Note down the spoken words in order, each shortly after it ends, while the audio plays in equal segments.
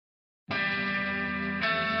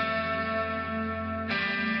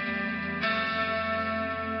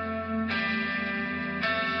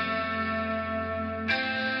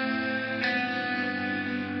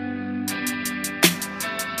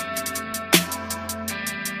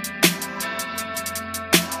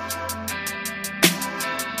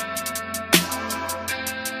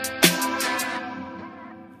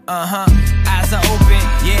Eyes are open,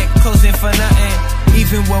 yeah, closing for nothing.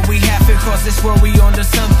 Even when we half it, cause this world we on to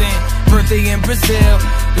something. Birthday in Brazil,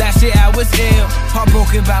 last year I was ill.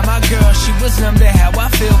 Heartbroken by my girl, she was numb to how I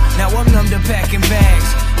feel. Now I'm numb to packing bags,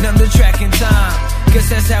 numb to tracking time. Guess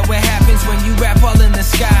that's how it happens when you rap all in the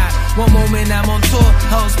sky. One moment I'm on tour,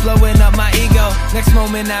 hoes blowing up my ego. Next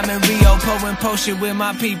moment I'm in Rio, pouring potion with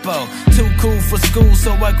my people. Too cool for school,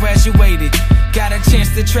 so I graduated. Got a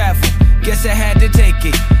chance to travel, guess I had to take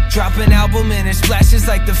it. Drop an album and it splashes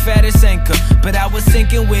like the fattest anchor. But I was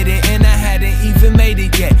sinking with it and I hadn't even made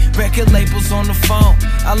it yet. Record labels on the phone,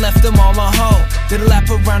 I left them all on hold. Did a lap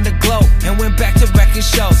around the globe and went back to record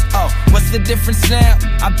shows. Oh, what's the difference now?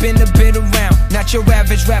 I've been a bit around. Not your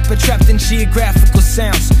average rapper trapped in geographical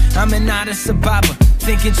sounds. I'm an artist survivor,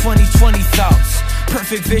 thinking 2020 thoughts.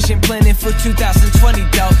 Perfect vision planning for 2020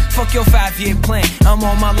 though. Fuck your 5-year plan, I'm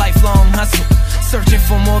on my lifelong hustle. Searching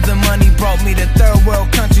for more than money brought me to third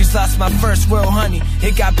world countries. Lost my first world honey.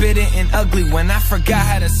 It got bitter and ugly when I forgot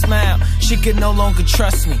how to smile. She could no longer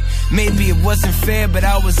trust me. Maybe it wasn't fair, but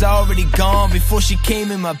I was already gone before she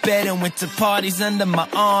came in my bed and went to parties under my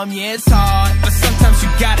arm. Yeah, it's hard, but sometimes you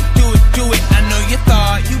gotta do it. I know you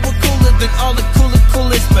thought you were cooler than all the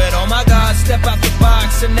coolest, but oh my God, step out the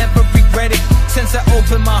box and never regret it. Since I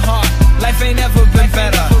opened my heart, life ain't ever been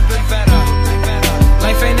better.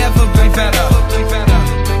 Life ain't ever been better.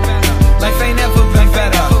 Life ain't ever been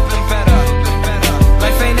better.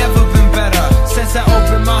 Life ain't ever been better. Since I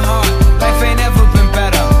opened my heart, life ain't ever been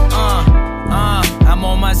better. I'm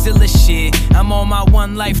on my Zilla shit. I'm on my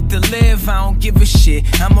one life to live. I don't give a shit.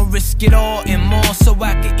 I'ma risk it all and more so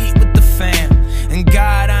I can eat with the fam. And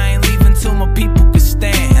God, I ain't leaving till my people can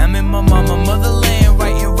stand. I'm in my motherland,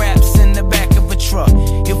 writing raps in the back of a truck.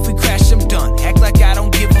 If we crash, I'm done. Act like I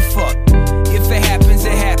don't give a fuck. If it happens,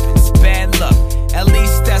 it happens. Bad luck. At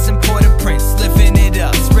least that's important Prince, living it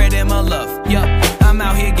up, spreading my love. Yup, I'm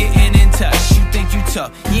out here getting in touch. You think you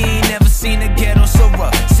tough? You ain't never seen a ghetto so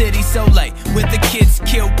rough. City so late, where the kids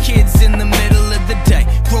kill kids in the middle of the day.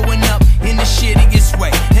 Growing up in the shittiest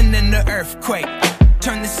way, and then the earthquake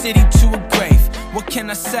turned the city to a grave. What can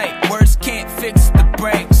I say? Words can't fix the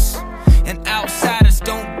breaks, and outsiders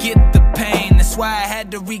don't get the pain. That's why I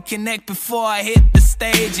had to reconnect before I hit the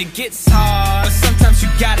stage. It gets hard, but sometimes you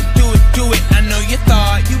gotta do it. I know you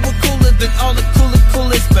thought you were cooler than all the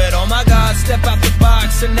coolest, but oh my God, step out the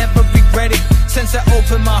box and never regret it. Since I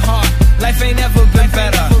opened my heart, life ain't ever been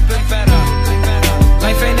better.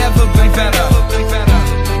 Life ain't ever been better.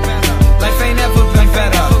 Life ain't ever been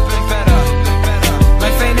better.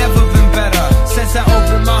 Life ain't ever been better. Since I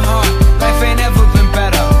opened my heart, life ain't ever been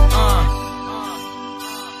better.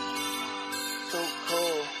 So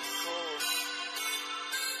cool.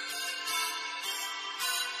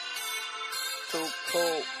 So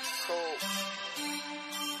cool.